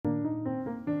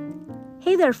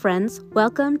Hey there, friends.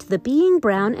 Welcome to the Being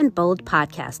Brown and Bold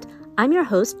podcast. I'm your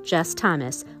host, Jess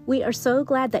Thomas. We are so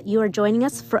glad that you are joining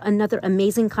us for another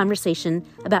amazing conversation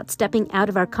about stepping out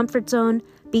of our comfort zone,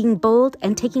 being bold,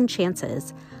 and taking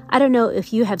chances. I don't know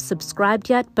if you have subscribed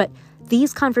yet, but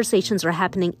these conversations are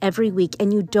happening every week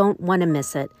and you don't want to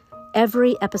miss it.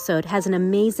 Every episode has an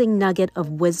amazing nugget of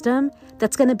wisdom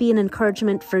that's going to be an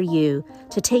encouragement for you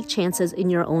to take chances in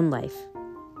your own life.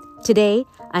 Today,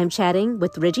 I'm chatting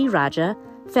with Riji Raja,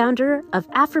 founder of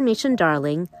Affirmation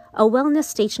Darling, a wellness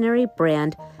stationery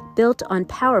brand built on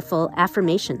powerful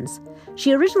affirmations.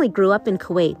 She originally grew up in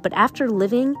Kuwait, but after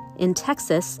living in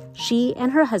Texas, she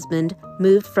and her husband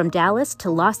moved from Dallas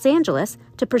to Los Angeles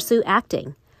to pursue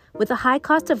acting. With the high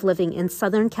cost of living in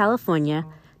Southern California,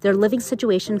 their living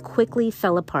situation quickly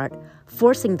fell apart,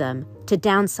 forcing them to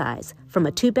downsize from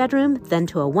a 2-bedroom, then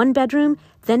to a 1-bedroom,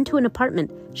 then to an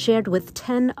apartment shared with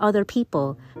 10 other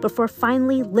people before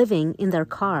finally living in their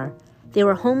car. They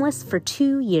were homeless for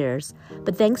 2 years,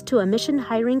 but thanks to a mission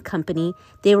hiring company,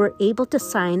 they were able to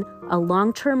sign a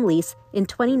long-term lease in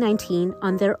 2019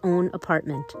 on their own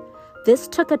apartment. This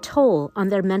took a toll on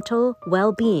their mental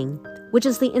well-being, which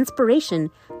is the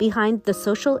inspiration behind the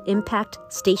social impact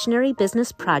stationery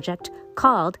business project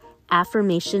called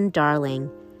Affirmation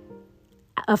Darling.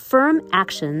 Affirm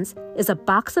Actions is a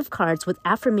box of cards with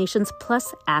affirmations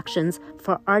plus actions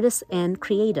for artists and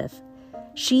creative.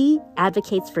 She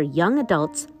advocates for young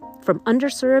adults from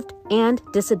underserved and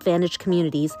disadvantaged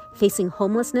communities facing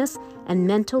homelessness and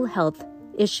mental health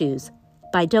issues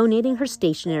by donating her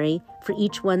stationery for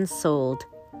each one sold.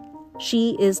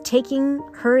 She is taking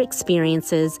her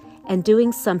experiences and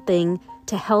doing something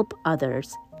to help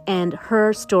others, and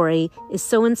her story is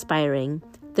so inspiring.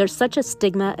 There's such a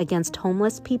stigma against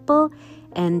homeless people,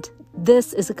 and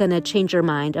this is going to change your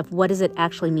mind of what does it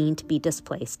actually mean to be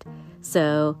displaced.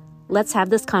 So let's have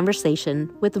this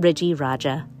conversation with Riji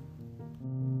Raja.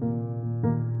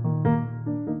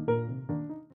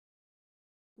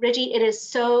 Riji, it is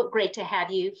so great to have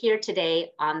you here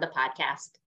today on the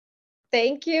podcast.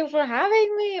 Thank you for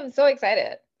having me. I'm so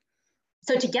excited.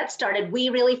 So to get started, we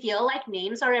really feel like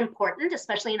names are important,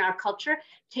 especially in our culture.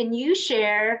 Can you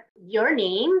share your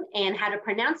name and how to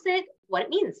pronounce it, what it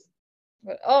means?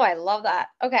 Oh, I love that.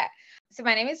 Okay. So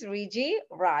my name is Riji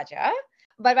Raja,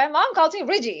 but my mom calls me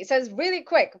Riji. So it's really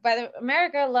quick, but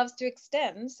America loves to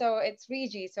extend. So it's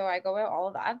Riji. So I go with all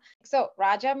of that. So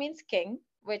Raja means king,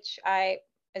 which I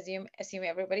assume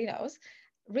everybody knows.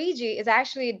 Riji is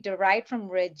actually derived from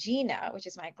Regina, which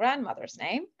is my grandmother's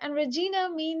name, and Regina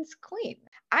means queen.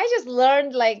 I just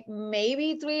learned like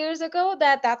maybe 3 years ago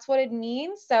that that's what it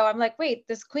means. So I'm like, wait,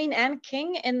 there's queen and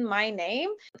king in my name.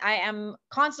 I am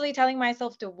constantly telling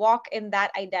myself to walk in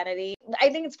that identity. I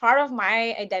think it's part of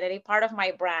my identity, part of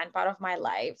my brand, part of my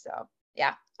life. So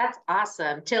yeah. That's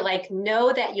awesome. To like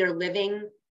know that you're living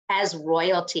as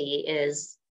royalty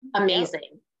is amazing.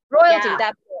 Yep. Royalty,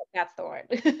 yeah. That's the word.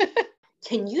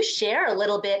 Can you share a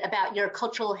little bit about your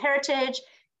cultural heritage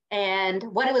and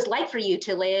what it was like for you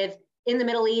to live in the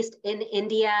Middle East, in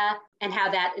India, and how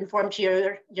that informed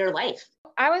your life?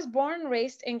 I was born and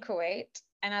raised in Kuwait,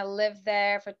 and I lived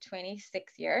there for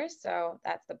 26 years. So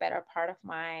that's the better part of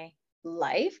my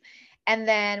life. And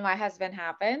then my husband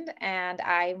happened, and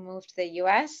I moved to the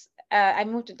US. I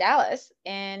moved to Dallas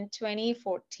in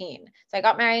 2014. So I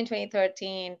got married in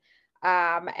 2013.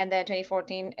 And then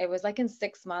 2014, it was like in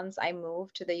 6 months, I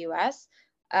moved to the US.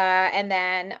 And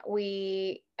then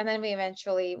we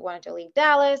eventually wanted to leave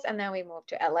Dallas, and then we moved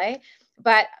to LA.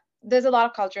 But there's a lot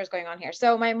of cultures going on here.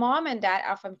 So my mom and dad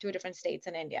are from 2 different states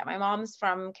in India. My mom's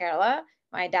from Kerala.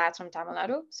 My dad's from Tamil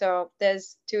Nadu. So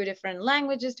there's 2 different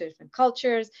languages, 2 different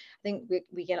cultures. I think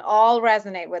we can all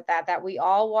resonate with that we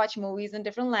all watch movies in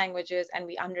different languages and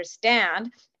we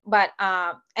understand, but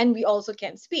and we also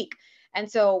can't speak. And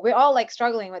so we're all like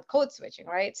struggling with code switching,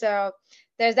 right? So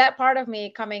there's that part of me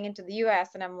coming into the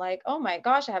US and I'm like, oh my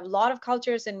gosh, I have a lot of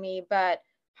cultures in me, but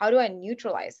how do I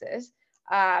neutralize this?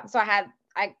 So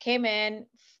I came in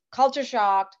culture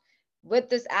shocked with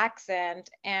this accent,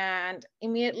 and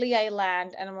immediately I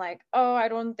land and I'm like, oh, I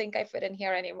don't think I fit in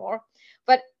here anymore.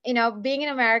 But being in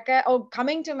America,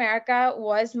 coming to America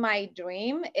was my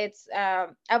dream. It's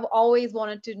I've always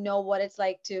wanted to know what it's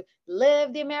like to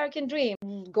live the American dream,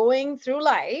 going through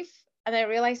life. And I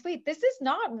realized, wait, this is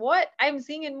not what I'm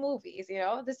seeing in movies.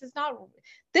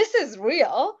 This is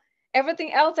real.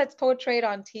 Everything else that's portrayed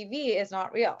on TV is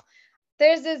not real.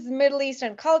 There's this Middle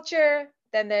Eastern culture,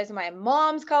 then there's my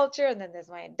mom's culture, and then there's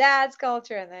my dad's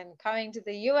culture, and then coming to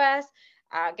the US,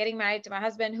 getting married to my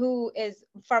husband, who is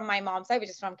from my mom's side, which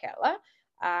is from Kerala.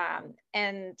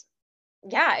 And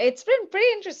yeah, it's been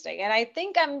pretty interesting. And I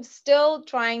think I'm still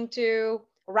trying to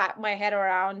wrap my head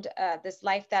around this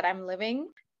life that I'm living.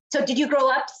 So did you grow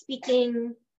up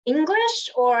speaking English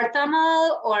or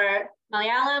Tamil or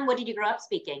Malayalam? What did you grow up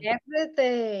speaking?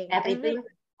 Everything,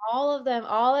 all of them,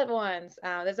 all at once.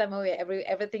 There's a movie,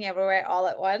 everything, everywhere, all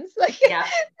at once. Like Yeah.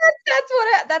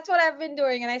 that's what I've been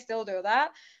doing, and I still do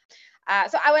that.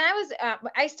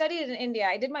 When I studied in India.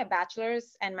 I did my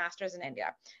bachelor's and master's in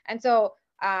India, and so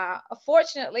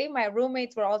fortunately, my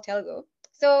roommates were all Telugu.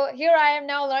 So here I am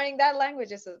now learning that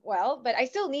language as well, but I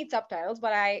still need subtitles,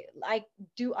 but I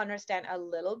do understand a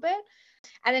little bit.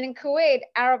 And then in Kuwait,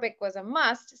 Arabic was a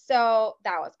must. So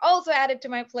that was also added to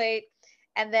my plate.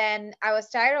 And then I was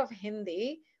tired of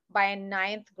Hindi by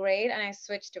ninth grade and I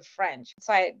switched to French.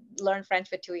 So I learned French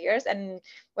for 2 years. And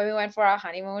when we went for our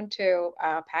honeymoon to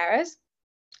Paris,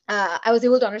 I was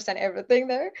able to understand everything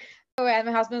there. And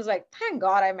my husband was like, thank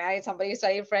God I married somebody who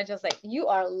studied French. I was like, you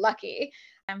are lucky.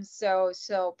 I'm so,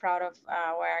 so proud of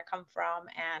where I come from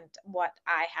and what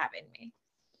I have in me.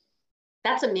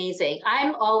 That's amazing.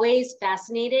 I'm always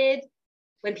fascinated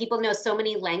when people know so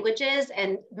many languages.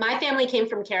 And my family came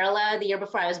from Kerala the year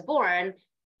before I was born.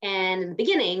 And in the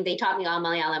beginning, they taught me all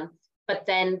Malayalam. But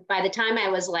then by the time I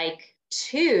was like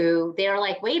 2, they were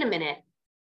like, wait a minute,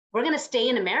 we're going to stay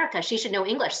in America. She should know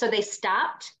English. So they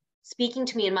stopped speaking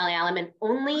to me in Malayalam and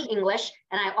only English.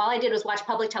 And all I did was watch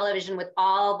public television with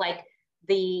all like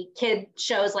the kid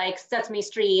shows like Sesame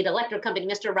Street, Electric Company,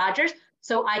 Mr. Rogers.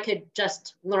 So I could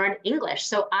just learn English.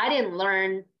 So I didn't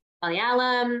learn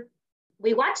Malayalam.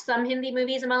 We watched some Hindi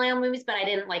movies and Malayalam movies, but I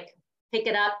didn't like pick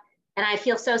it up. And I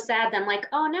feel so sad that I'm like,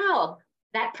 oh no,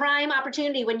 that prime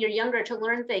opportunity when you're younger to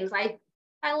learn things,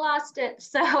 I lost it.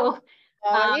 So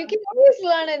you can always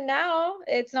learn it now.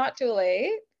 It's not too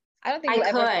late. I don't think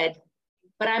I could,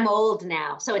 but I'm old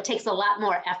now. So it takes a lot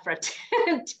more effort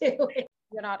to do it.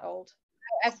 You're not old.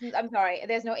 I'm sorry.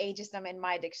 There's no ageism in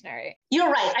my dictionary. You're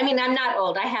right. I mean, I'm not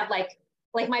old. I have like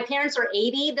my parents are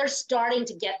 80. They're starting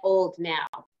to get old now.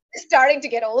 Starting to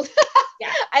get old.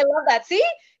 Yeah. I love that. See,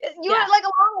 you're like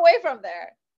a long way from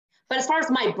there. But as far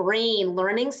as my brain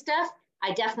learning stuff,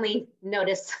 I definitely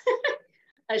notice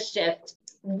a shift.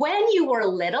 When you were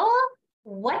little,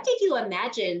 what did you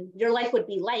imagine your life would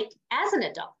be like as an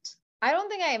adult? I don't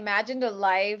think I imagined a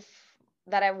life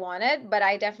that I wanted, but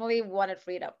I definitely wanted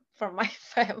freedom from my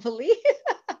family.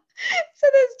 So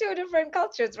there's 2 different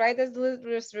cultures, right?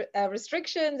 There's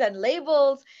restrictions and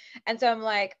labels. And so I'm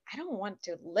like, I don't want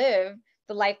to live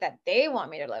the life that they want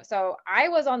me to live. So I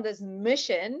was on this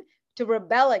mission to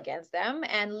rebel against them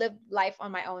and live life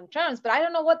on my own terms. But I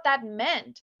don't know what that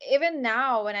meant. Even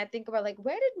now, when I think about like,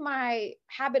 where did my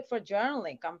habit for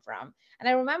journaling come from? And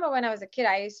I remember when I was a kid,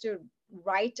 I used to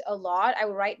write a lot. I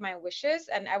would write my wishes,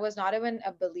 and I was not even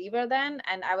a believer then.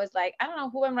 And I was like, I don't know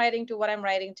who I'm writing to, what I'm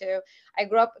writing to. I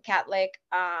grew up Catholic,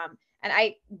 and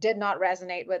I did not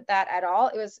resonate with that at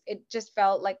all. It just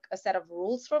felt like a set of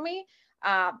rules for me.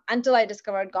 Until I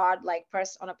discovered God, like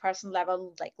on a personal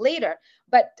level, like later.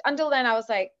 But until then, I was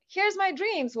like, here's my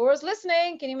dreams. Who's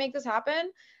listening? Can you make this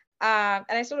happen? And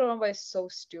I still remember it's so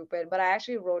stupid, but I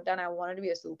actually wrote down I wanted to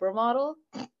be a supermodel.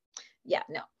 Yeah,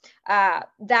 no.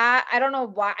 That I don't know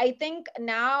why. I think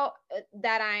now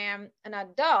that I am an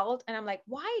adult and I'm like,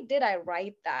 why did I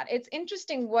write that? It's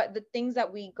interesting what the things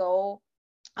that we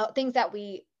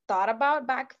thought about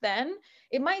back then.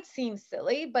 It might seem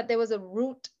silly, but there was a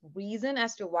root reason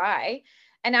as to why.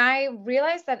 And I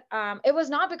realized that it was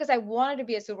not because I wanted to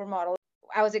be a supermodel.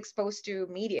 I was exposed to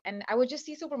media and I would just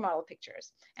see supermodel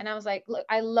pictures. And I was like, look,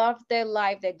 I loved their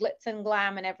life, their glitz and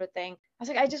glam and everything. I was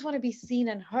like, I just want to be seen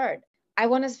and heard. I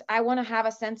want to have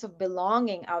a sense of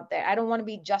belonging out there. I don't want to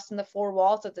be just in the 4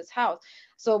 walls of this house.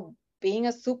 So being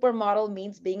a supermodel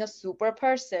means being a super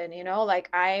person, like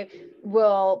I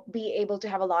will be able to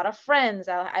have a lot of friends.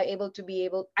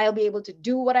 I'll be able to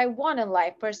do what I want in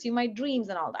life, pursue my dreams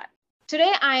and all that.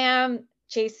 Today, I am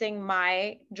chasing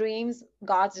my dreams,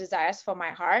 God's desires for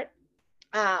my heart.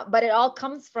 But it all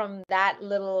comes from that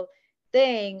little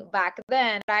thing back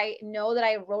then. I know that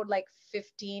I wrote like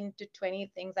 15 to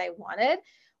 20 things I wanted,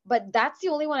 but that's the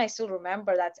only one I still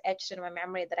remember that's etched in my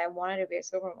memory, that I wanted to be a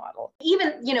supermodel.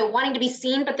 Even, wanting to be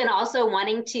seen, but then also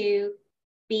wanting to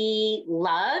be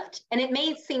loved. And it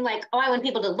may seem like, oh, I want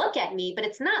people to look at me, but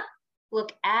it's not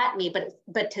look at me,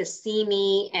 but to see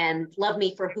me and love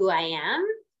me for who I am.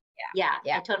 Yeah.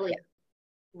 I totally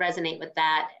resonate with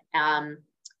that.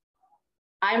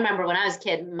 I remember when I was a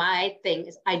kid, my thing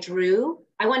is I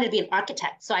wanted to be an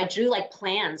architect. So I drew like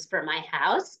plans for my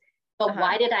house. But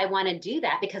why did I want to do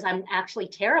that? Because I'm actually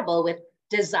terrible with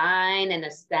design and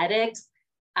aesthetics.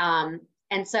 And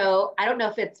so I don't know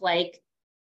if it's like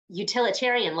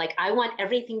utilitarian. Like I want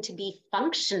everything to be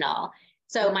functional.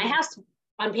 So my house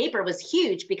on paper was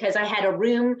huge because I had a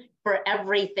room for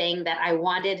everything that I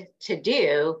wanted to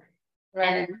do.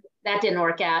 Right. And that didn't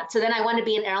work out. So then I wanted to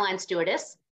be an airline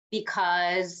stewardess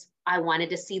because I wanted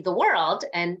to see the world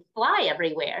and fly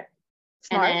everywhere.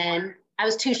 Smart. And then I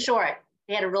was too short.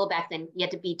 They had a rule back then. You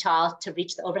had to be tall to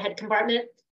reach the overhead compartment.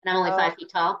 And I'm only 5 feet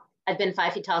tall. I've been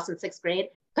 5 feet tall since 6th grade.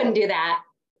 Couldn't do that.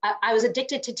 I was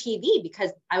addicted to TV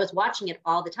because I was watching it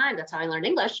all the time. That's how I learned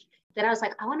English. Then I was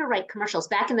like, I want to write commercials.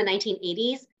 Back in the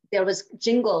 1980s, there was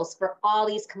jingles for all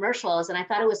these commercials. And I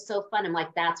thought it was so fun. I'm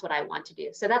like, that's what I want to do.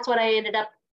 So that's what I ended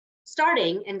up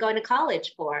starting and going to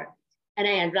college for. And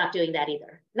I ended up not doing that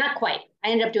either. Not quite. I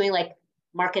ended up doing like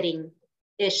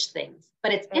marketing-ish things.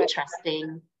 But it's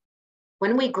interesting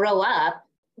when we grow up,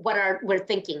 we're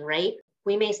thinking, right?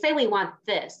 We may say we want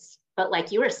this, but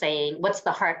like you were saying, what's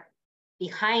the heart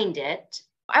behind it?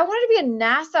 I wanted to be a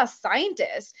NASA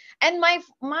scientist. And my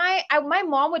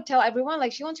mom would tell everyone,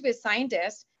 like, she wants to be a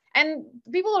scientist. And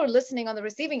people who are listening on the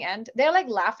receiving end, they're like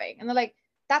laughing. And they're like,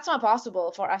 that's not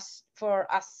possible for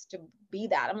us to be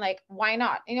that. I'm like, why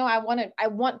not? I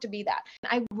want to be that.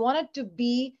 I wanted to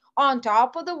be on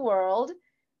top of the world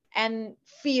and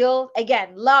feel, again,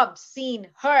 loved, seen,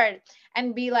 heard,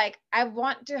 and be like, I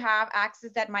want to have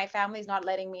access that my family is not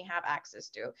letting me have access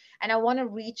to. And I want to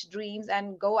reach dreams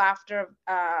and go after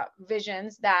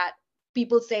visions that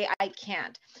people say I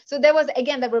can't. So there was,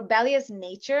 again, the rebellious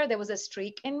nature. There was a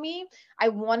streak in me. I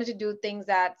wanted to do things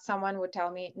that someone would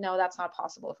tell me, no, that's not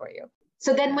possible for you.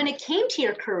 So then when it came to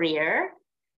your career,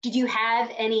 did you have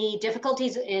any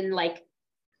difficulties in like,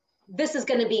 this is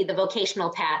going to be the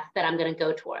vocational path that I'm going to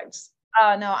go towards?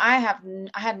 No, I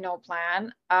had no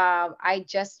plan. I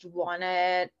just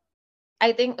wanted,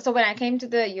 I think, so when I came to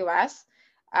the US,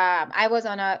 I was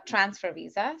on a transfer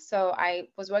visa. So I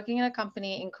was working in a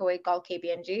company in Kuwait called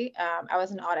KPMG. I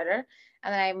was an auditor.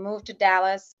 And then I moved to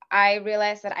Dallas. I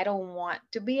realized that I don't want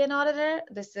to be an auditor.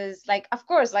 This is like, of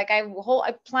course, like I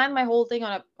planned my whole thing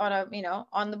on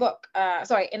the book.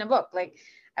 In a book. Like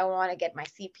I want to get my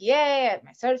CPA and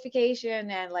my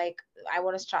certification, and like I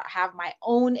want to have my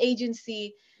own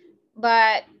agency.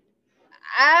 But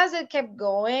as it kept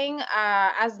going,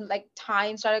 as like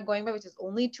time started going by, which is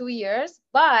only 2 years,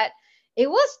 but it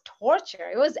was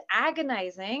torture. It was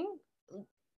agonizing.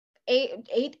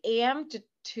 8 a.m. to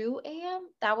 2 a.m.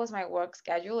 That was my work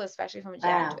schedule, especially from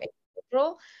Jan to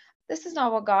April. This is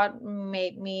not what God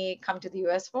made me come to the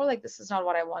US for. Like, this is not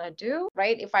what I want to do,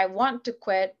 right? If I want to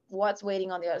quit, what's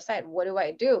waiting on the other side? What do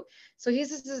I do? So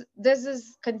this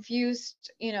is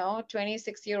confused,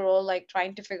 26-year-old, like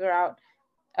trying to figure out,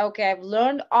 okay, I've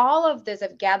learned all of this.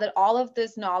 I've gathered all of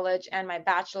this knowledge and my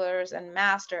bachelor's and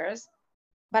master's,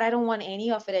 but I don't want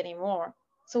any of it anymore.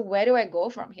 So where do I go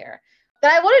from here?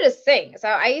 That I wanted to sing. So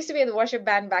I used to be in the worship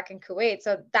band back in Kuwait.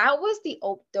 So that was the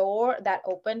door that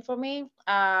opened for me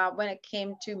when it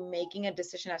came to making a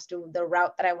decision as to the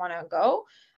route that I want to go.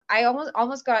 I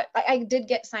almost got, I did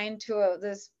get signed to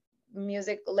this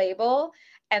music label,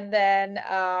 and then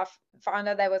found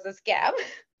out that was a scam.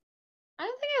 I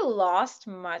don't think I lost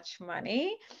much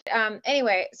money.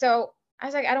 Anyway, so I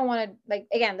was like, I don't want to, like,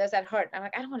 again, there's that hurt. I'm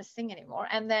like, I don't want to sing anymore.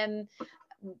 And then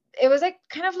it was like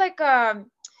kind of like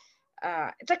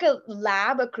it's like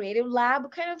a creative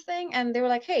lab kind of thing. And they were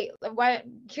like, hey,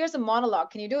 here's a monologue.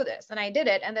 Can you do this? And I did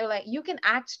it. And they're like, you can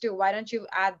act too. Why don't you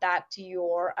add that to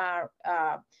your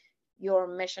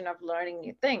mission of learning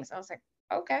new things? I was like,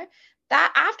 okay.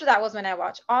 After that was when I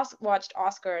watched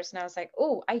Oscars, and I was like,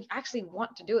 oh, I actually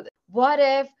want to do this. What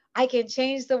if I can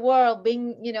change the world,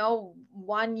 being,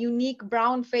 one unique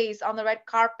brown face on the red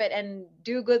carpet and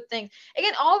do good things?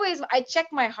 Again, always I check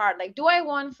my heart. Like, do I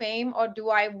want fame, or do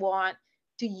I want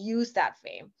to use that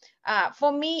fame?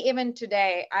 For me, even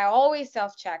today, I always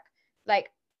self-check.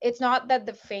 Like, it's not that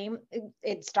the fame,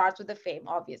 it starts with the fame,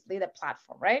 obviously, the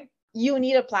platform, right? You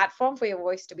need a platform for your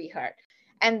voice to be heard.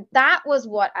 And that was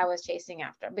what I was chasing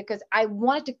after, because I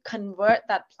wanted to convert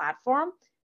that platform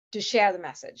to share the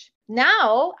message.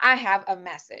 Now I have a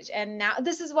message. And now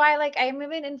this is why, like, I am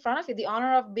even in front of you, the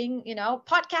honor of being,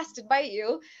 podcasted by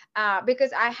you,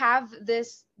 because I have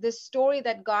this story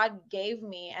that God gave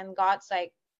me, and God's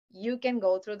like, you can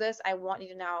go through this. I want you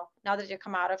to now that you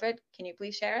come out of it, can you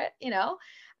please share it?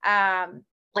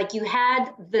 Like, you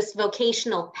had this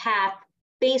vocational path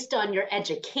based on your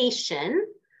education,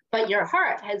 but your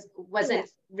heart wasn't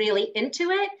really into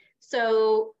it.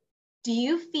 So do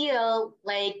you feel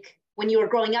like when you were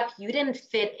growing up, you didn't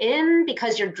fit in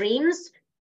because your dreams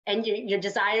and your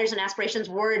desires and aspirations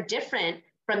were different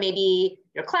from maybe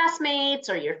your classmates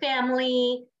or your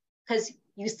family? Because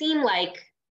you seem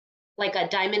like like a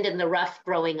diamond in the rough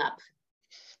growing up?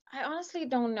 I honestly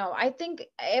don't know. I think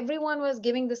everyone was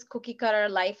giving this cookie cutter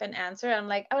life and answer. I'm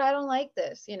like, oh, I don't like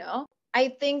this, you know?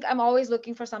 I think I'm always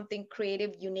looking for something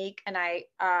creative, unique, and I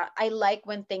like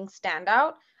when things stand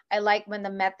out. I like when the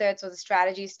methods or the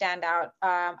strategies stand out.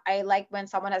 I like when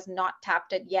someone has not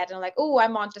tapped it yet, and I'm like, oh,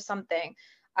 I'm onto something.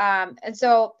 And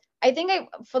so I think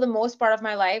for the most part of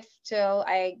my life, till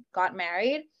I got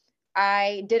married,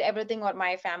 I did everything what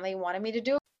my family wanted me to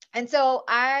do. And so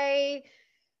I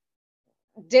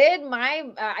did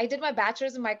my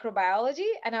bachelor's in microbiology,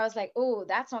 and I was like, oh,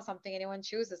 that's not something anyone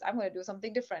chooses. I'm going to do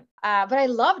something different. But I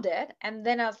loved it. And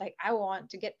then I was like, I want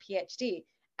to get PhD.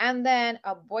 And then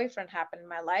a boyfriend happened in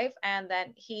my life, and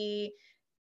then he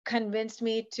convinced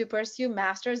me to pursue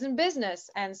master's in business.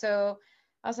 And so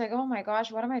I was like, oh my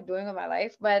gosh, what am I doing with my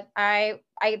life? But I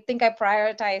think I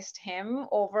prioritized him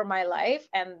over my life,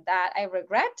 and that I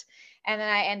regret. And then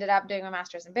I ended up doing my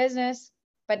master's in business.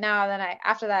 But now then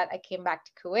after that I came back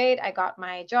to Kuwait. I got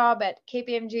my job at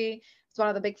KPMG. It's one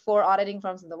of the big four auditing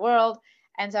firms in the world.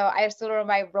 And so I still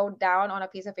remember I wrote down on a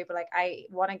piece of paper, like, I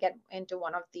want to get into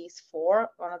one of these four,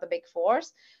 one of the big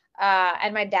fours.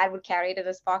 And my dad would carry it in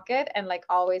his pocket and like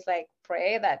always like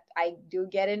pray that I do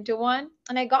get into one,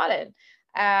 and I got it.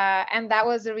 And that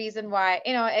was the reason why,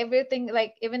 you know, everything,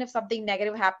 like, even if something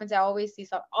negative happens, I always see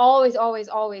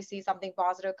always see something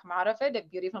positive come out of it, the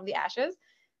beauty from the ashes.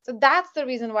 So that's the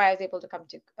reason why I was able to come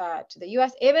to the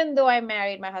US. Even though I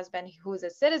married my husband who's a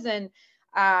citizen,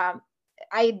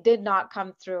 I did not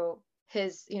come through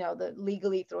his, you know, the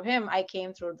legally through him. I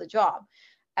came through the job.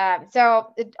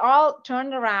 So it all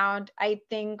turned around. I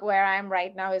think where I am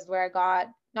right now is where God,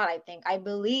 not I think, I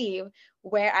believe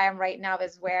where I am right now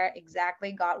is where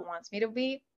exactly God wants me to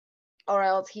be, or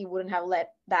else he wouldn't have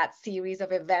let that series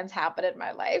of events happen in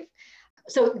my life.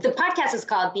 So the podcast is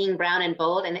called Being Brown and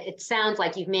Bold, and it sounds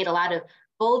like you've made a lot of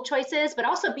bold choices, but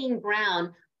also being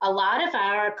brown. A lot of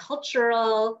our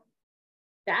cultural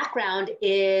background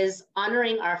is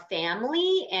honoring our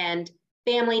family, and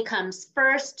family comes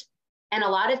first. And a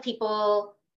lot of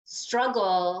people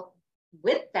struggle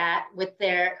with that, with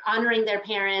their honoring their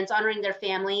parents, honoring their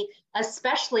family,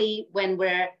 especially when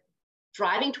we're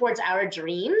driving towards our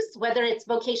dreams, whether it's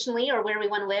vocationally or where we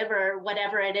want to live or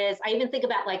whatever it is. I even think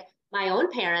about like my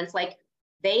own parents, like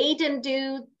they didn't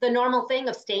do the normal thing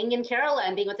of staying in Kerala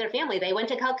and being with their family. They went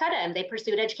to Calcutta and they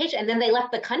pursued education, and then they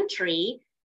left the country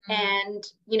and,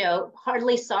 you know,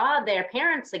 hardly saw their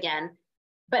parents again.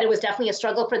 But it was definitely a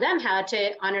struggle for them how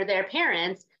to honor their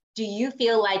parents. Do you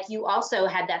feel like you also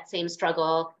had that same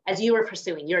struggle as you were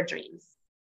pursuing your dreams?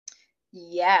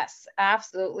 Yes,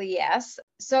 absolutely. Yes.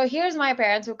 So here's my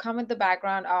parents who come with the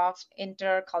background of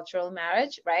intercultural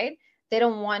marriage, right? They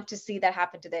don't want to see that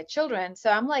happen to their children. So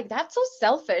I'm like, that's so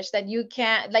selfish that you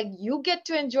can't, like, you get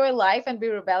to enjoy life and be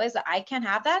rebellious. I can't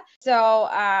have that. So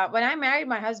when I married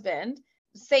my husband,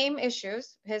 same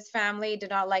issues. His family did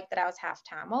not like that I was half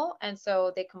Tamil. And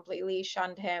so they completely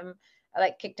shunned him,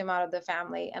 like kicked him out of the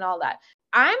family and all that.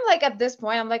 I'm like, at this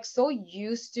point, I'm like so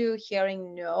used to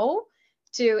hearing no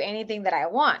to anything that I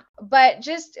want. But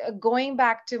just going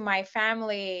back to my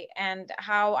family and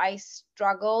how I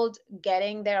struggled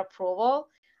getting their approval,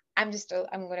 I'm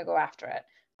going to go after it.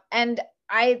 And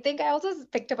I think I also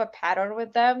picked up a pattern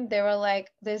with them. They were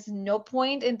like, there's no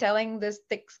point in telling this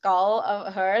thick skull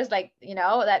of hers, like, you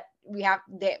know, that we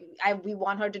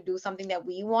want her to do something that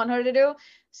we want her to do.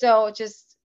 So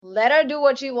just let her do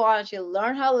what she wants. She'll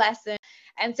learn her lesson.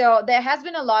 And so there has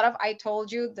been a lot of, I told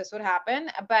you this would happen,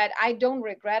 but I don't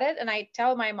regret it. And I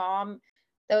tell my mom,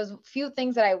 there was a few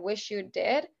things that I wish you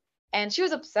did. And she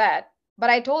was upset, but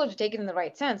I told her to take it in the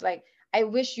right sense. Like, I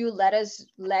wish you let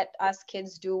us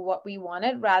kids do what we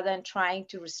wanted rather than trying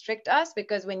to restrict us.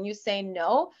 Because when you say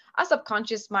no, our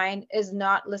subconscious mind is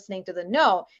not listening to the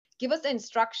no. Give us the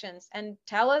instructions and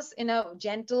tell us in a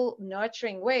gentle,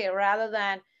 nurturing way rather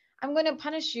than, I'm going to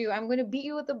punish you. I'm going to beat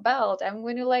you with a belt. I'm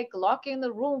going to like lock you in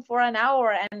the room for an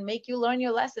hour and make you learn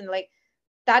your lesson. Like,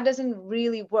 that doesn't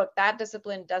really work. That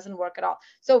discipline doesn't work at all.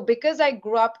 So because I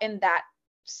grew up in that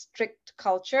strict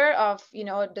culture of, you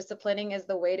know, disciplining is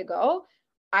the way to go,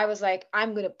 I was like,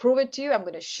 I'm going to prove it to you. I'm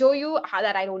going to show you how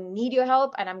that I don't need your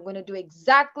help. And I'm going to do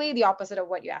exactly the opposite of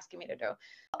what you're asking me to do.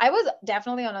 I was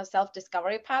definitely on a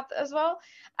self-discovery path as well.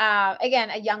 Again,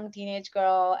 a young teenage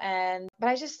girl. But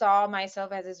I just saw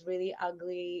myself as this really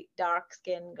ugly,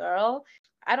 dark-skinned girl.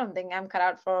 I don't think I'm cut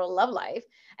out for love life.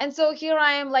 And so here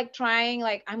I am like trying,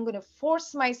 like I'm going to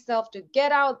force myself to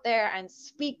get out there and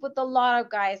speak with a lot of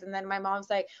guys. And then my mom's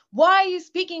like, why are you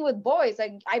speaking with boys?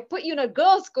 Like I put you in a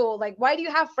girls' school. Like, why do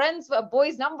you have friends with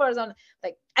boys' numbers on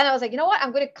like, and I was like, you know what?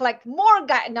 I'm going to collect more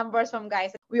guy numbers from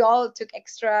guys. We all took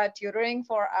extra tutoring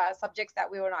for subjects that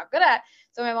we were not good at.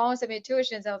 So my mom sent me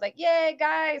tuitions. I was like, yay,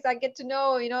 guys, I get to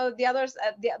know, the others,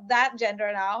 that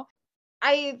gender now.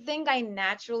 I think I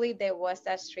naturally, there was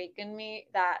that streak in me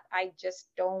that I just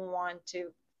don't want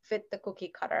to fit the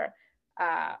cookie cutter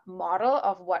model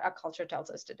of what a culture tells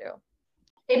us to do.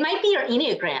 It might be your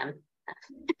Enneagram.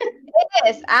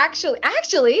 It is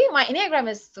actually, my Enneagram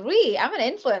is 3. I'm an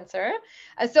influencer.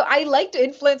 So I like to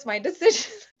influence my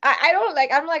decisions. I don't like,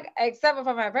 I'm like, except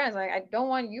for my parents, like, I don't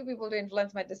want you people to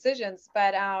influence my decisions.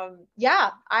 But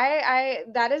yeah, I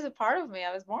that is a part of me.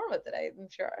 I was born with it, I'm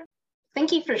sure.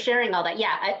 Thank you for sharing all that.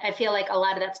 Yeah, I feel like a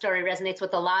lot of that story resonates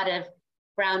with a lot of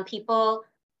brown people.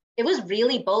 It was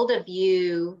really bold of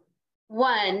you,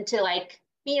 one, to like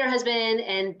meet your husband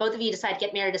and both of you decide to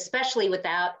get married, especially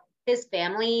without his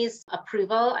family's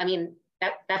approval. I mean,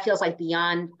 that feels like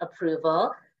beyond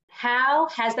approval. How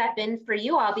has that been for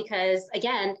you all? Because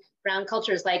again, brown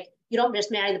culture is like, you don't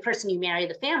just marry the person, you marry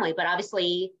the family, but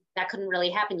obviously that couldn't really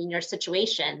happen in your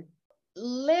situation.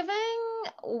 Living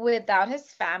without his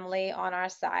family on our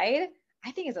side,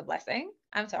 I think is a blessing.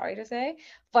 I'm sorry to say,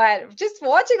 but just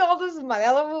watching all those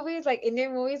Malayalam movies, like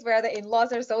Indian movies where the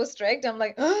in-laws are so strict, I'm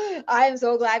like, oh, I am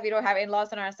so glad we don't have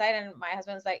in-laws on our side. And my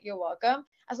husband's like, you're welcome.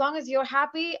 As long as you're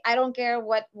happy, I don't care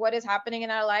what is happening in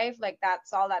our life. Like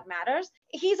that's all that matters.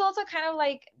 He's also kind of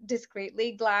like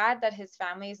discreetly glad that his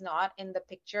family is not in the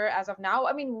picture as of now.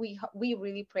 I mean, we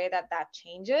really pray that that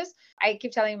changes. I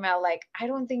keep telling Mel, like, I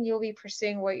don't think you'll be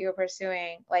pursuing what you're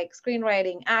pursuing, like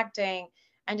screenwriting, acting,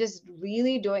 and just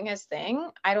really doing his thing.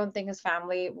 I don't think his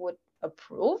family would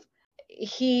approve.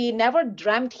 He never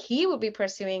dreamt he would be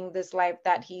pursuing this life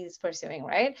that he's pursuing,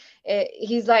 right?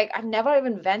 He's like, I've never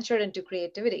even ventured into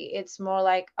creativity. It's more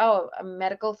like, oh, a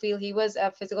medical field. He was a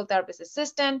physical therapist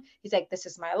assistant. He's like, this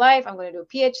is my life. I'm going to do a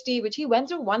PhD, which he went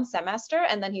through one semester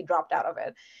and then he dropped out of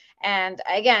it. And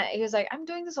again, he was like, I'm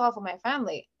doing this all for my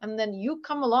family. And then you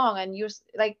come along and you're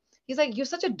like, he's like, you're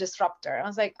such a disruptor. I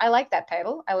was like, I like that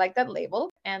title. I like that label.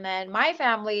 And then my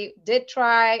family did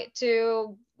try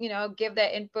to, give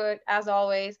their input as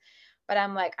always. But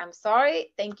I'm like, I'm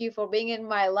sorry. Thank you for being in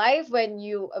my life when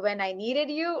I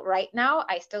needed you. Right now,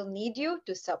 I still need you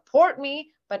to support me,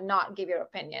 but not give your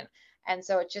opinion. And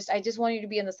so I just want you to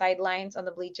be on the sidelines, on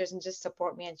the bleachers, and just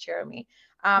support me and cheer me.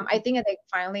 I think that they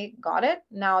finally got it.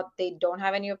 Now they don't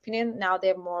have any opinion. Now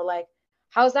they're more like,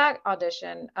 how's that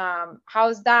audition?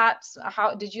 How's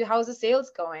the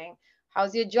sales going?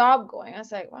 How's your job going? I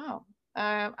was like, wow.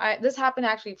 This happened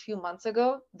actually a few months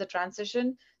ago, the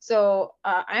transition. So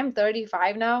I'm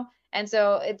 35 now. And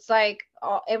so it's like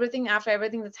everything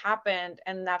that's happened,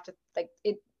 and after like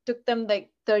it took them like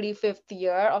 35th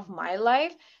year of my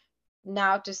life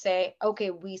now to say,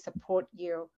 okay, we support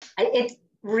you. It's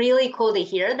really cool to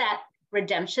hear that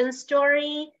redemption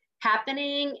story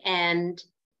happening, and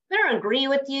we don't agree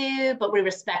with you, but we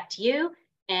respect you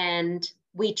and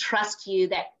we trust you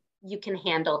that you can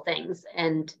handle things.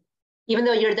 And even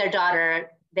though you're their daughter,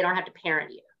 they don't have to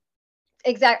parent you.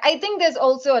 Exactly. I think there's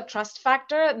also a trust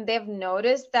factor. They've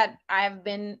noticed that I've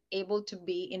been able to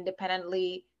be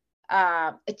independently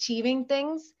achieving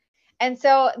things. And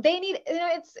so they need,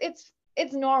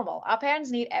 it's normal. Our parents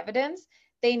need evidence.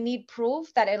 They need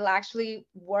proof that it'll actually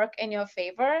work in your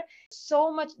favor.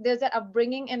 So much there's that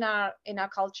upbringing in our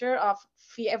culture of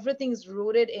fear. Everything's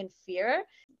rooted in fear.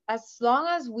 As long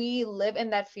as we live in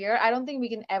that fear, I don't think we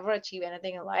can ever achieve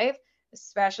anything in life,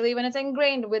 especially when it's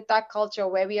ingrained with that culture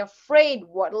where we're afraid.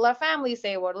 What will our family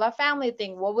say? What will our family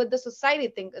think? What would the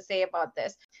society say about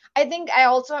this? I think I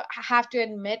also have to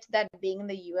admit that being in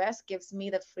the US gives me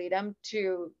the freedom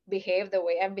to behave the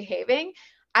way I'm behaving.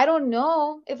 I don't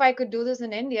know if I could do this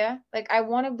in India. Like I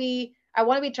want to be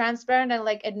transparent and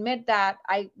like admit that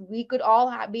we could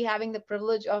all be having the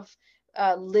privilege of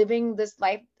living this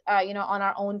life on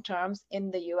our own terms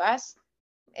in the US.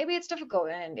 Maybe it's difficult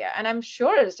in India, and I'm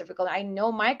sure it's difficult. I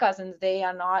know my cousins, they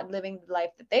are not living the life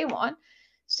that they want.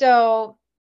 So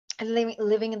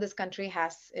living in this country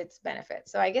has its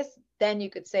benefits. So I guess then you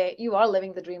could say you are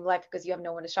living the dream life because you have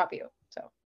no one to shop you. So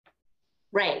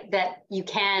right, that you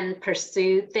can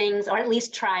pursue things or at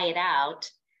least try it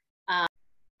out.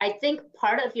 I think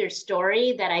part of your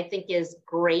story that I think is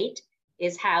great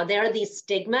is how there are these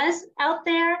stigmas out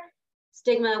there,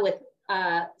 stigma with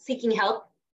seeking help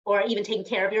or even taking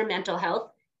care of your mental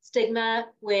health, stigma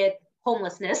with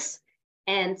homelessness,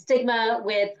 and stigma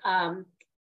with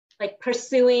like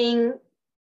pursuing,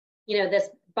 this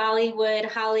Bollywood,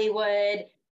 Hollywood,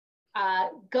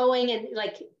 going and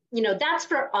like, that's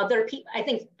for other people. I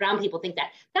think brown people think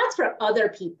that that's for other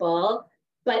people,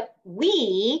 but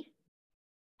we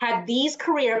have these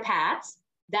career paths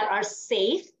that are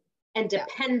safe and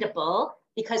dependable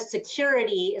because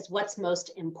security is what's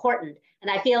most important. And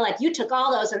I feel like you took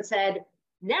all those and said,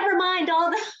 never mind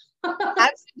all that.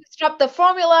 That's disrupt the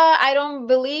formula. I don't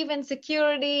believe in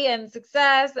security and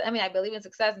success. I mean, I believe in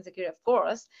success and security, of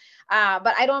course,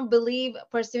 but I don't believe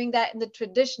pursuing that in the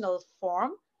traditional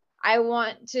form. I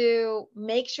want to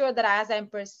make sure that as I'm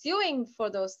pursuing for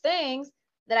those things,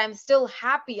 that I'm still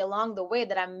happy along the way,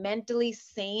 that I'm mentally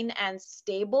sane and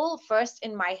stable first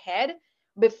in my head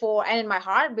before and in my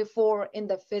heart before in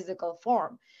the physical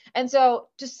form. And so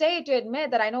to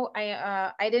admit that I know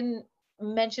I didn't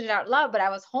mention it out loud, but I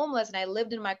was homeless and I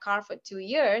lived in my car for 2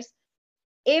 years.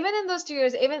 Even in those 2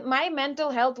 years, even my mental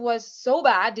health was so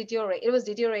bad, it was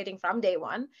deteriorating from day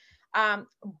one.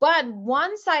 But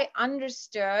once I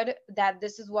understood that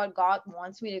this is what God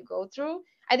wants me to go through,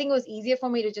 I think it was easier for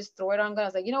me to just throw it on God. I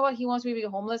was like, you know what? He wants me to be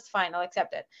homeless. Fine, I'll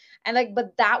accept it. And like,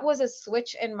 but that was a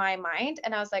switch in my mind.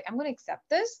 And I was like, I'm going to accept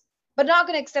this, but not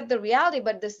going to accept the reality.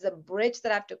 But this is a bridge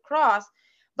that I have to cross.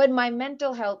 But my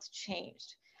mental health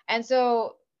changed. And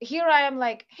so here I am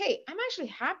like, hey, I'm actually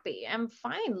happy. I'm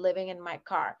fine living in my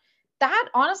car. That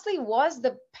honestly was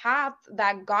the path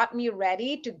that got me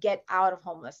ready to get out of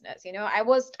homelessness.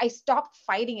 I stopped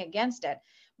fighting against it.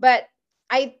 But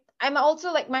I'm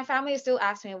also like, my family is still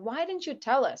asking me, why didn't you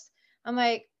tell us? I'm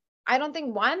like, I don't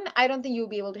think you'll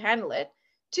be able to handle it.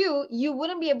 Two, you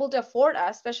wouldn't be able to afford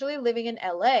us, especially living in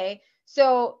LA.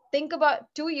 So think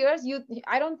about 2 years.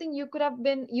 I don't think you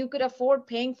could afford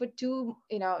paying for 2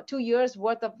 years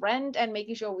worth of rent and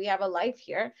making sure we have a life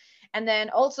here. And then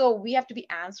also we have to be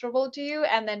answerable to you.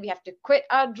 And then we have to quit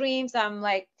our dreams. I'm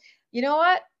like, you know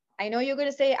what? I know you're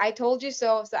going to say, I told you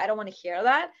so. So I don't want to hear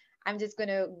that. I'm just going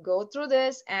to go through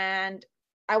this, and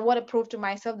I want to prove to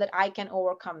myself that I can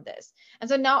overcome this. And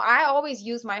so now I always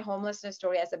use my homelessness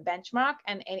story as a benchmark.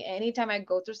 And anytime I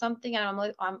go through something, and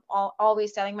I'm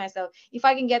always telling myself, if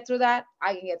I can get through that,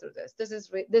 I can get through this.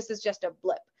 This is just a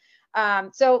blip.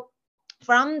 So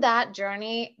from that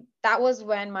journey, that was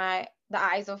when the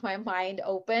eyes of my mind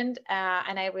opened,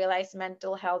 and I realized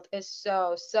mental health is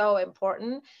so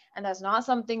important, and that's not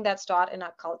something that's taught in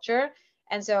our culture.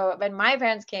 And so when my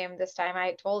parents came this time,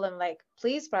 I told them, like,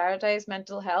 please prioritize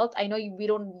mental health. I know we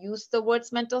don't use the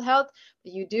words mental health,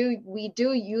 but we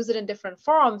do use it in different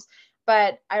forms.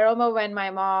 But I remember when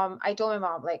I told my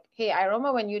mom, like, hey, I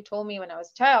remember when you told me when I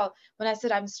was a child, when I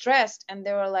said I'm stressed, and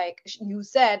they were like, you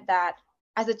said that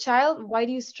as a child, why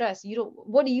do you stress?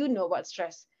 What do you know about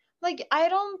stress? Like, I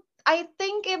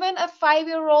think even a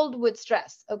 5-year-old would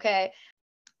stress. Okay.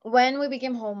 When we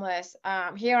became homeless,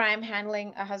 here I am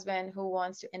handling a husband who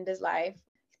wants to end his life,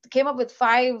 came up with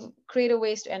 5 creative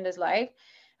ways to end his life.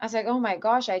 I was like, oh my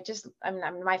gosh,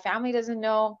 my family doesn't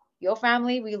know. Your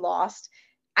family, we lost.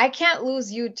 I can't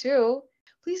lose you too.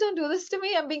 Please don't do this to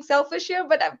me. I'm being selfish here,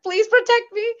 but please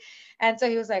protect me. And so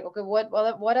he was like, okay,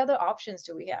 what other options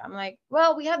do we have? I'm like,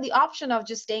 well, we have the option of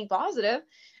just staying positive.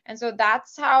 And so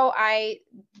that's how I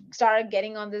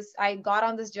got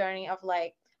on this journey of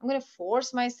like, I'm going to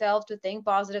force myself to think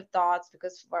positive thoughts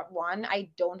because, for one, I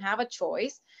don't have a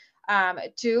choice.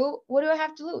 Two, what do I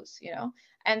have to lose?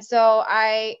 And so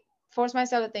I forced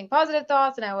myself to think positive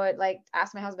thoughts, and I would like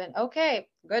ask my husband, okay,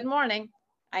 good morning.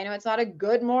 I know it's not a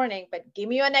good morning, but give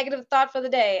me a negative thought for the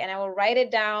day. And I will write it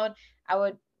down. I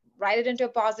would write it into a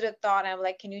positive thought. And I'm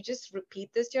like, can you just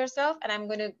repeat this to yourself? And I'm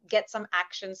going to get some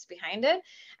actions behind it.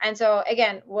 And so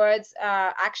again,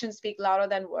 actions speak louder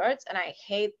than words. And I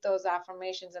hate those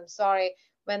affirmations. I'm sorry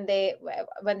when they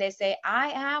say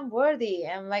I am worthy.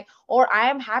 I'm like, or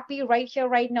I am happy right here,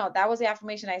 right now. That was the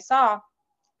affirmation I saw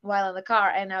while in the car.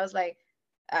 And I was like,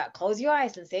 close your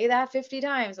eyes and say that 50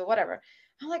 times or whatever.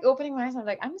 I'm like opening my eyes. I'm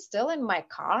like, I'm still in my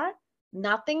car.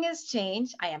 Nothing has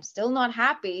changed. I am still not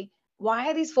happy.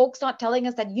 Why are these folks not telling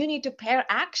us that you need to pair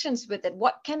actions with it?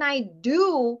 What can I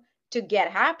do to get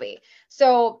happy?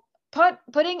 So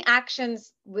putting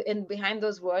actions in behind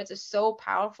those words is so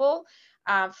powerful.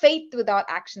 Faith without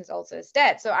actions also is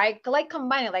dead. So I like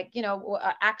combine it, like,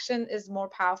 action is more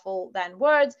powerful than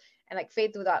words, and like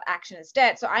faith without action is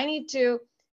dead. So I need to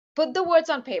put the words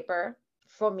on paper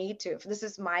for me too. This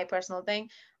is my personal thing.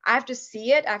 I have to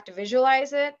see it, I have to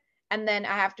visualize it, and then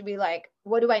I have to be like,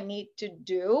 what do I need to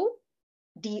do,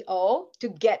 to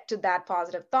get to that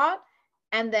positive thought?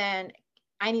 And then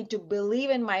I need to believe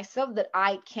in myself that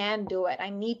I can do it. I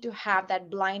need to have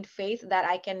that blind faith that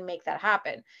I can make that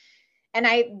happen. And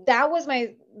that was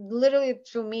my, literally,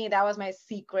 to me, that was my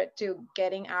secret to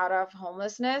getting out of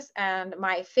homelessness. And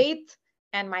my faith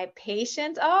and my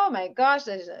patience, oh my gosh,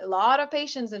 there's a lot of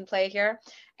patience in play here.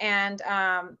 And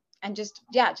just,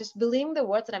 yeah, just believing the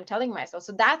words that I'm telling myself.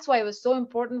 So that's why it was so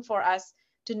important for us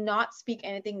to not speak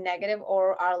anything negative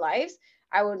or our lives.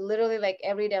 I would literally, like,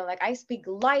 every day, like, I speak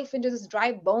life into this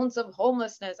dry bones of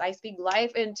homelessness. I speak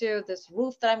life into this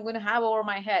roof that I'm going to have over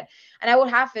my head. And I would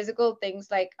have physical things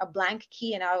like a blank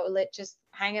key, and I would just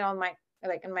hang it on my,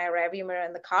 like, in my rearview mirror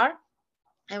in the car.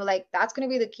 And I'm like, that's going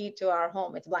to be the key to our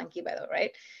home. It's a blank key, by the way,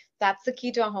 right? That's the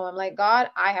key to our home. I'm like,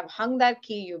 God, I have hung that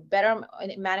key. You better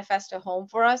manifest a home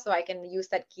for us so I can use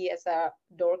that key as a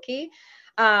door key.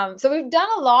 So we've done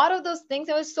a lot of those things.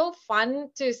 It was so fun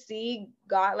to see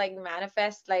God, like,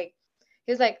 manifest. Like,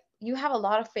 he was like, you have a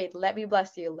lot of faith. Let me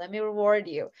bless you. Let me reward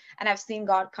you. And I've seen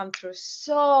God come through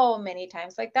so many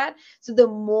times like that. So the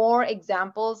more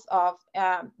examples of,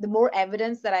 the more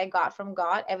evidence that I got from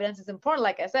God, evidence is important,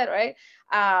 like I said, right?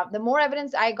 The more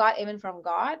evidence I got even from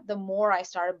God, the more I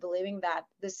started believing that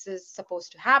this is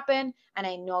supposed to happen. And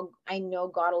I know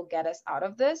God will get us out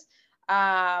of this.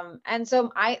 And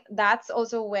so that's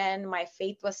also when my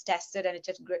faith was tested, and it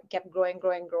just kept growing.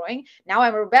 Now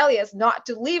I'm rebellious not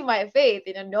to leave my faith,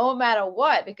 no matter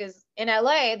what, because in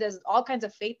LA, there's all kinds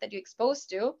of faith that you're exposed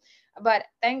to. But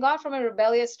thank God for my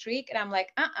rebellious streak. And I'm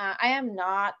like, I am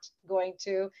not going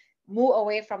to move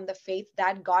away from the faith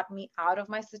that got me out of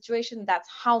my situation. That's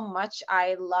how much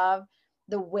I love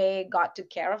the way God took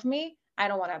care of me. I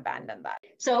don't want to abandon that.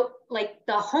 So, like,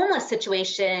 the homeless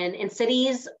situation in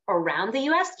cities around the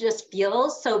US just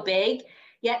feels so big,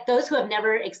 yet those who have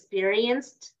never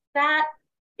experienced that,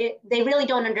 they really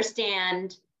don't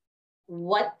understand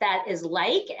what that is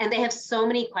like, and they have so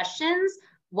many questions.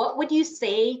 What would you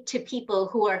say to people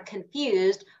who are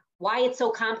confused why it's so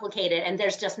complicated and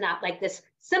there's just not like this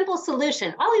simple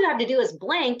solution? All you have to do is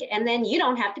blank, and then you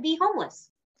don't have to be homeless.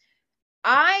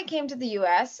 I came to the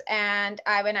US, and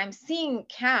when I'm seeing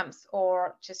camps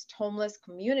or just homeless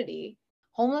community,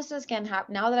 homelessness can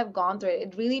happen. Now that I've gone through it,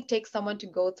 it really takes someone to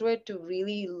go through it to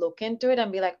really look into it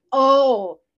and be like,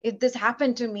 oh, if this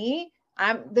happened to me,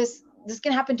 this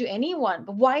can happen to anyone.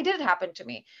 But why did it happen to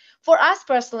me? For us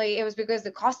personally, it was because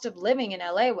the cost of living in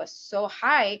LA was so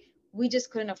high, we just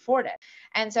couldn't afford it.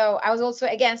 And so I was also,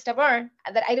 again, stubborn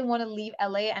that I didn't want to leave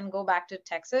LA and go back to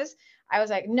Texas. I was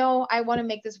like, no, I want to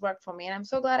make this work for me. And I'm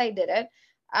so glad I did it.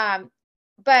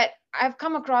 But I've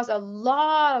come across a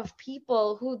lot of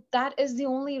people who that is the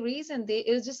only reason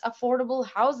it was just affordable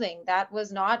housing that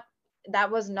was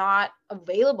not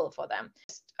available for them.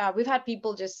 We've had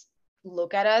people just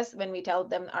look at us when we tell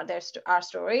them our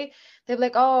story. They're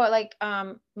like, oh, like,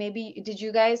 maybe did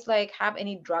you guys like have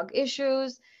any drug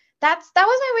issues? That was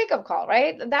my wake up call,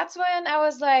 right? That's when I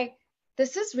was like,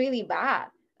 this is really bad.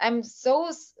 I'm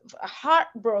so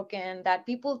heartbroken that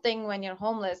people think when you're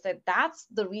homeless that that's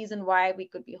the reason why we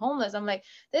could be homeless. I'm like,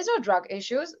 there's no drug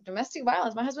issues, domestic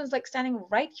violence. My husband's like standing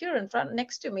right here in front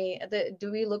next to me.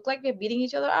 Do we look like we're beating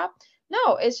each other up?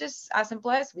 No, it's just as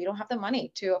simple as we don't have the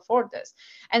money to afford this.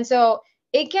 And so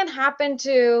it can happen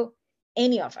to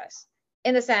any of us,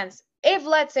 in the sense, if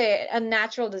let's say a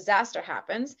natural disaster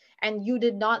happens and you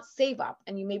did not save up,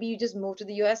 and maybe you just moved to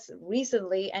the US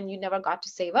recently and you never got to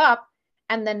save up,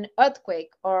 and then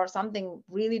earthquake or something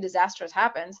really disastrous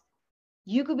happens,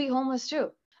 you could be homeless too.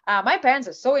 My parents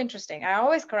are so interesting. I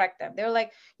always correct them. They're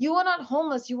like, you were not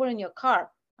homeless, you were in your car.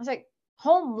 I was like,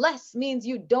 homeless means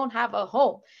you don't have a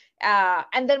home.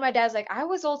 And then my dad's like, I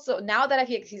was also, now that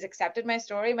he's accepted my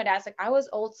story, my dad's like, I was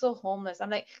also homeless. I'm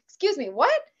like, excuse me,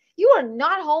 what? You are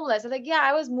not homeless. I'm like, yeah,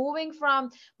 I was moving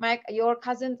from your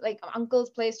cousin's, like, uncle's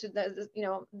place to the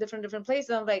different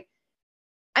places. I'm like,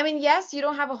 I mean, yes, you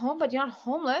don't have a home, but you're not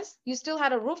homeless. You still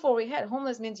had a roof over your head.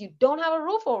 Homeless means you don't have a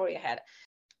roof over your head.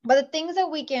 But the things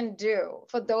that we can do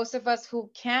for those of us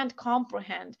who can't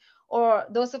comprehend, or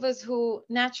those of us who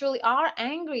naturally are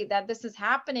angry that this is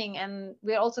happening, and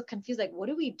we're also confused, like, what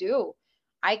do we do?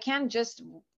 I can't just,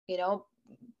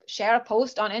 share a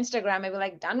post on Instagram and be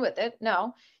like, done with it.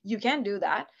 No, you can't do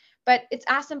that. But it's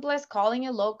as simple as calling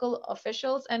your local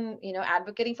officials and,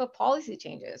 advocating for policy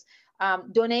changes,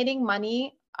 donating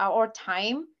money or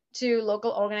time to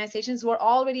local organizations who are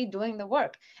already doing the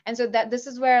work. And so this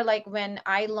is where, like, when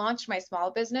I launched my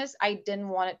small business, I didn't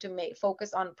want it to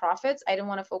focus on profits. I didn't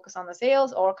want to focus on the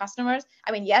sales or customers.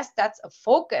 I mean, yes, that's a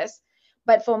focus.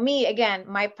 But for me, again,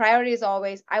 my priority is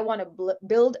always, I want to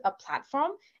build a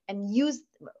platform and use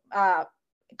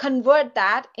convert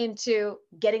that into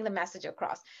getting the message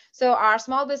across. So our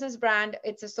small business brand,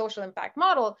 it's a social impact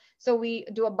model. So we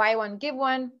do a buy one, give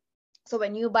one. So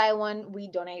when you buy one, we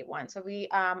donate one. So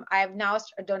I've now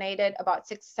donated about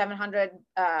 700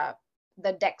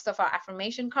 the decks of our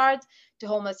affirmation cards to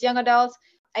homeless young adults.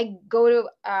 I go to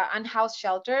unhoused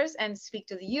shelters and speak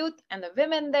to the youth and the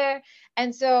women there.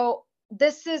 And so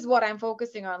this is what I'm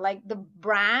focusing on. Like, the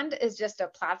brand is just a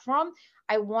platform.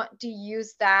 I want to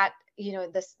use that,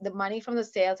 the money from the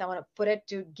sales, I want to put it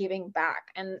to giving back.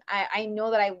 And I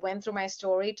know that I went through my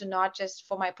story to not just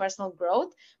for my personal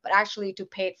growth, but actually to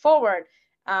pay it forward.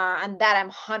 And that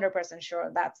I'm 100%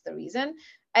 sure that's the reason.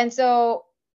 And so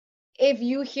if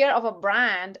you hear of a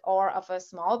brand or of a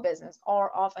small business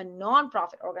or of a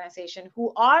nonprofit organization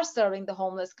who are serving the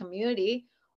homeless community,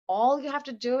 all you have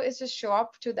to do is just show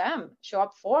up to them, show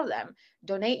up for them,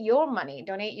 donate your money,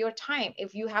 donate your time.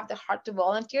 If you have the heart to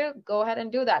volunteer, go ahead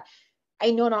and do that.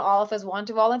 I know not all of us want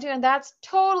to volunteer, and that's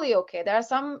totally okay. There are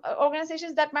some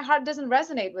organizations that my heart doesn't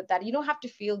resonate with that. You don't have to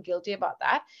feel guilty about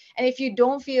that. And if you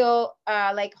don't feel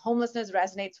like homelessness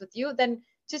resonates with you, then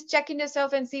just check in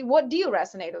yourself and see, what do you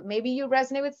resonate with? Maybe you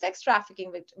resonate with sex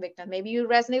trafficking victims. Maybe you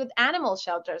resonate with animal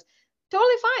shelters.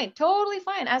 Totally fine, totally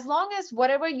fine. As long as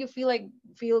whatever you feel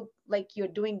like you're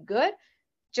doing good,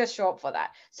 just show up for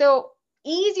that. So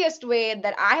easiest way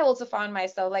that I also found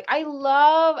myself, like, I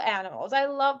love animals, I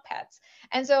love pets.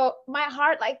 And so my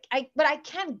heart, but I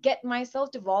can't get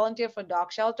myself to volunteer for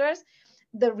dog shelters.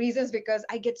 The reason is because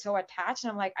I get so attached,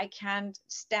 and I'm like, I can't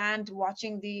stand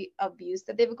watching the abuse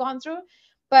that they've gone through.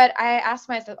 But I asked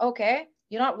myself, okay,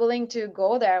 you're not willing to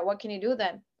go there. What can you do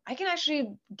then? I can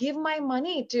actually give my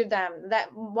money to them.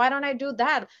 Why don't I do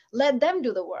that? Let them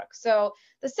do the work. So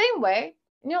the same way,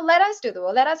 let us do the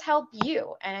work. Let us help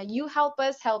you, and you help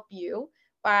us help you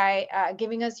by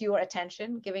giving us your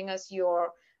attention, giving us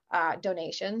your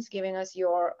donations, giving us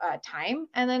your time,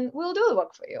 and then we'll do the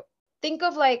work for you. Think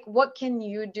of, like, what can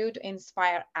you do to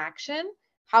inspire action?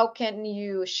 How can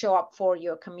you show up for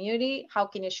your community? How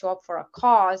can you show up for a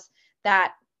cause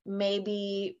that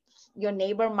maybe your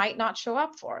neighbor might not show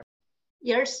up for?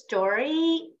 Your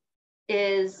story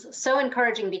is so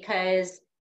encouraging because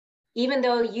even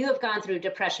though you have gone through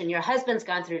depression, your husband's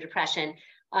gone through depression,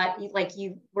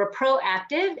 you were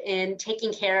proactive in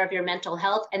taking care of your mental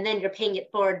health, and then you're paying it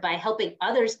forward by helping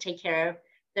others take care of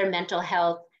their mental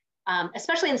health,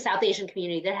 especially in the South Asian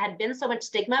community. There had been so much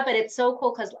stigma, but it's so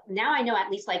cool because now I know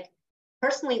at least, like,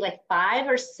 personally, like 5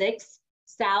 or 6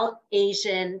 South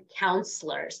Asian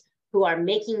counselors who are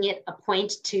making it a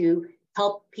point to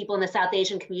help people in the South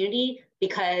Asian community,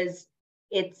 because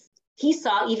he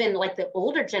saw even like the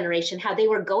older generation, how they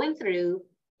were going through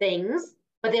things,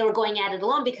 but they were going at it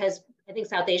alone, because I think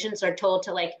South Asians are told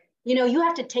to, like, you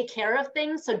have to take care of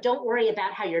things. So don't worry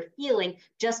about how you're feeling,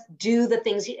 just do the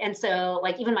things. And so,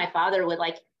 like, even my father would,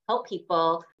 like, help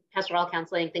people, pastoral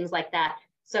counseling, things like that.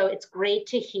 So it's great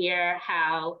to hear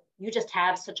how you just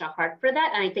have such a heart for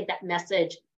that. And I think that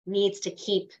message needs to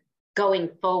keep going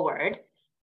forward.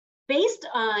 Based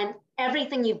on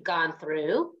everything you've gone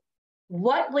through,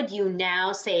 what would you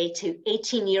now say to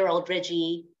 18-year-old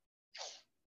Riji,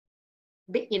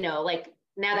 like,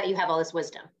 now that you have all this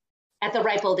wisdom at the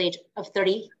ripe old age of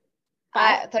 35?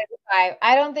 35.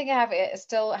 I don't think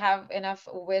still have enough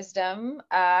wisdom.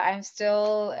 I'm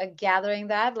still gathering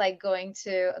that, like going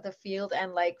to the field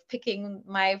and like picking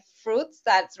my fruits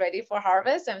that's ready for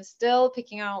harvest. I'm still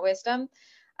picking out wisdom.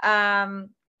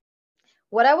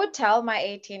 What I would tell my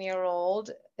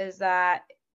 18-year-old is that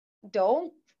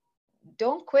don't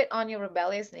quit on your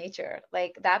rebellious nature.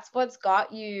 Like, that's what's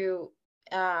got you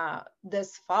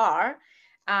this far.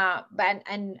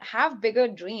 And have bigger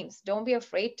dreams. Don't be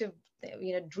afraid to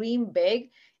dream big,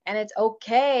 and it's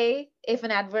okay if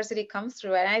an adversity comes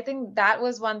through. And I think that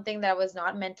was one thing that I was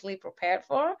not mentally prepared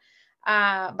for.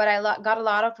 But I got a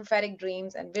lot of prophetic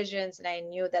dreams and visions, and I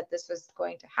knew that this was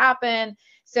going to happen.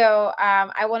 So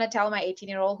I want to tell my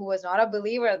 18-year-old who was not a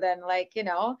believer then, like,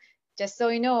 just so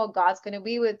you know, God's going to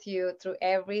be with you through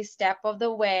every step of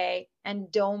the way,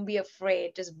 and don't be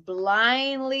afraid. Just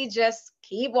blindly just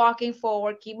keep walking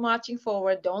forward, keep marching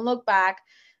forward. Don't look back.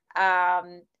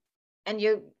 And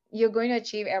you're going to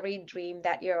achieve every dream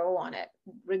that you ever wanted,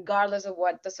 regardless of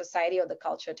what the society or the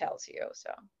culture tells you.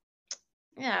 So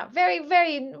yeah, very,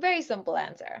 very, very simple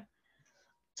answer.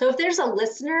 So if there's a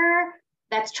listener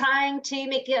that's trying to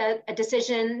make a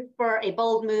decision for a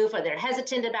bold move, or they're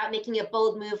hesitant about making a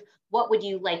bold move, what would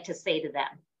you like to say to them?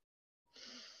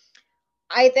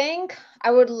 I think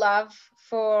I would love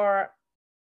for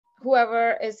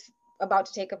whoever is about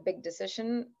to take a big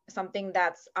decision, something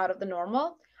that's out of the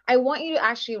normal. I want you to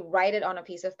actually write it on a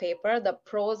piece of paper, the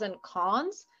pros and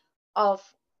cons of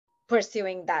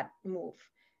pursuing that move.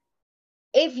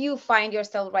 If you find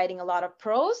yourself writing a lot of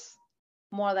pros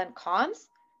more than cons,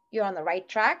 you're on the right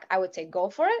track. I would say go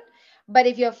for it. But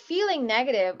if you're feeling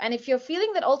negative, and if you're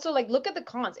feeling that also, like, look at the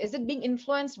cons, is it being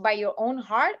influenced by your own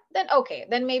heart? Then okay,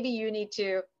 then maybe you need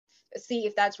to see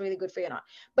if that's really good for you or not.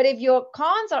 But if your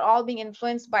cons are all being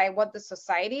influenced by what the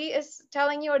society is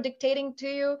telling you or dictating to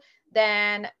you,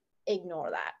 then ignore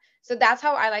that. So that's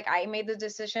how I made the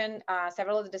decision,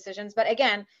 several of the decisions. But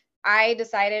again, I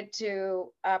decided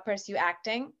to pursue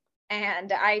acting,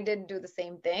 and I did do the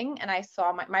same thing. And I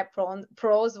saw my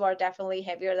pros were definitely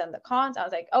heavier than the cons. I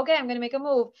was like, okay, I'm going to make a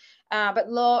move. But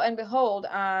lo and behold,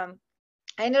 I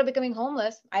ended up becoming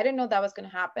homeless. I didn't know that was going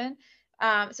to happen.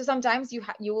 So sometimes you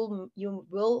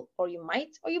will, or you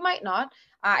might not.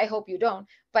 I hope you don't,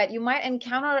 but you might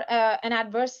encounter an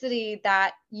adversity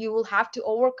that you will have to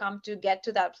overcome to get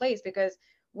to that place, because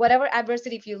whatever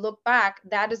adversity, if you look back,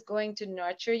 that is going to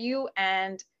nurture you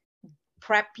and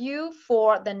prep you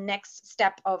for the next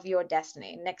step of your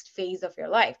destiny, next phase of your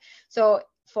life. So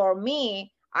for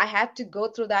me, I had to go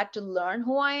through that to learn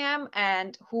who I am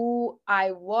and who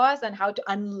I was, and how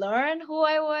to unlearn who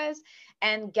I was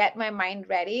and get my mind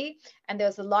ready. And there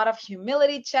was a lot of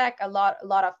humility check, a lot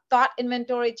of thought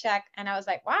inventory check. And I was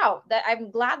like, wow, that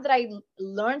I'm glad that I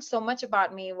learned so much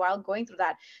about me while going through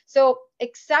that. So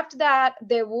accept that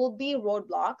there will be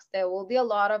roadblocks, there will be a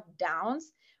lot of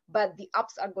downs, but the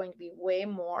ups are going to be way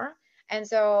more. And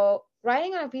so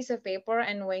writing on a piece of paper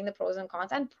and weighing the pros and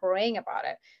cons and praying about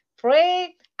it.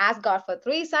 Pray, ask God for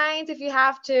 3 signs if you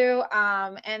have to.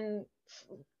 And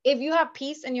if you have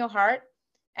peace in your heart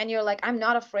and you're like, I'm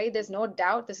not afraid, there's no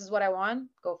doubt, this is what I want,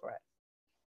 go for it.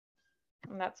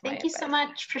 And that's my Thank you advice. so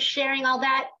much for sharing all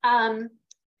that.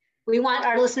 We want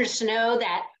our listeners to know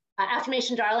that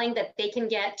Affirmation Darling, that they can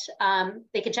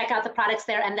check out the products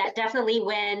there, and that definitely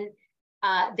when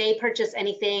they purchase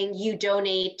anything, you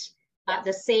donate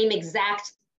the same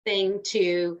exact thing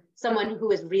to someone who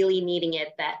is really needing it,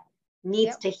 that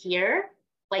needs to hear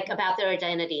like about their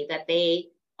identity, that they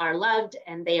are loved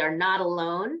and they are not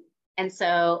alone. And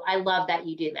so I love that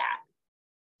you do that.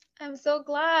 I'm so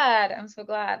glad.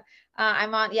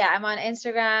 I'm on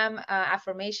Instagram,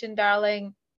 Affirmation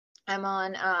Darling. I'm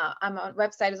on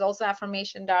website is also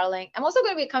Affirmation Darling. I'm also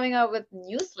going to be coming up with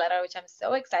newsletter, which I'm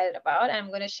so excited about. And I'm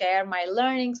going to share my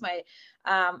learnings,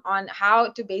 on how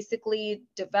to basically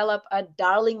develop a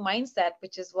darling mindset,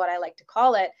 which is what I like to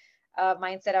call it, a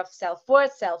mindset of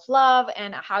self-worth, self-love,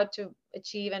 and how to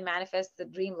achieve and manifest the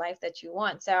dream life that you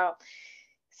want. So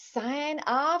sign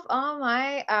up on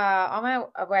my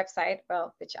website,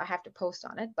 well, which I have to post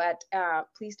on it, but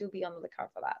please do be on the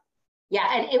lookout for that. Yeah,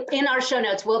 and in our show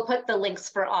notes, we'll put the links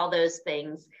for all those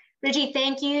things. Riji,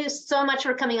 thank you so much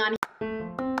for coming on.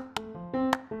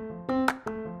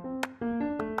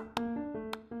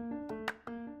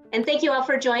 And thank you all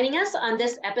for joining us on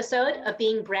this episode of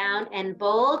Being Brown and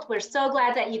Bold. We're so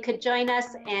glad that you could join us,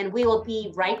 and we will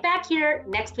be right back here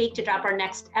next week to drop our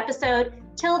next episode.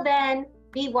 Till then,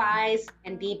 be wise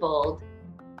and be bold.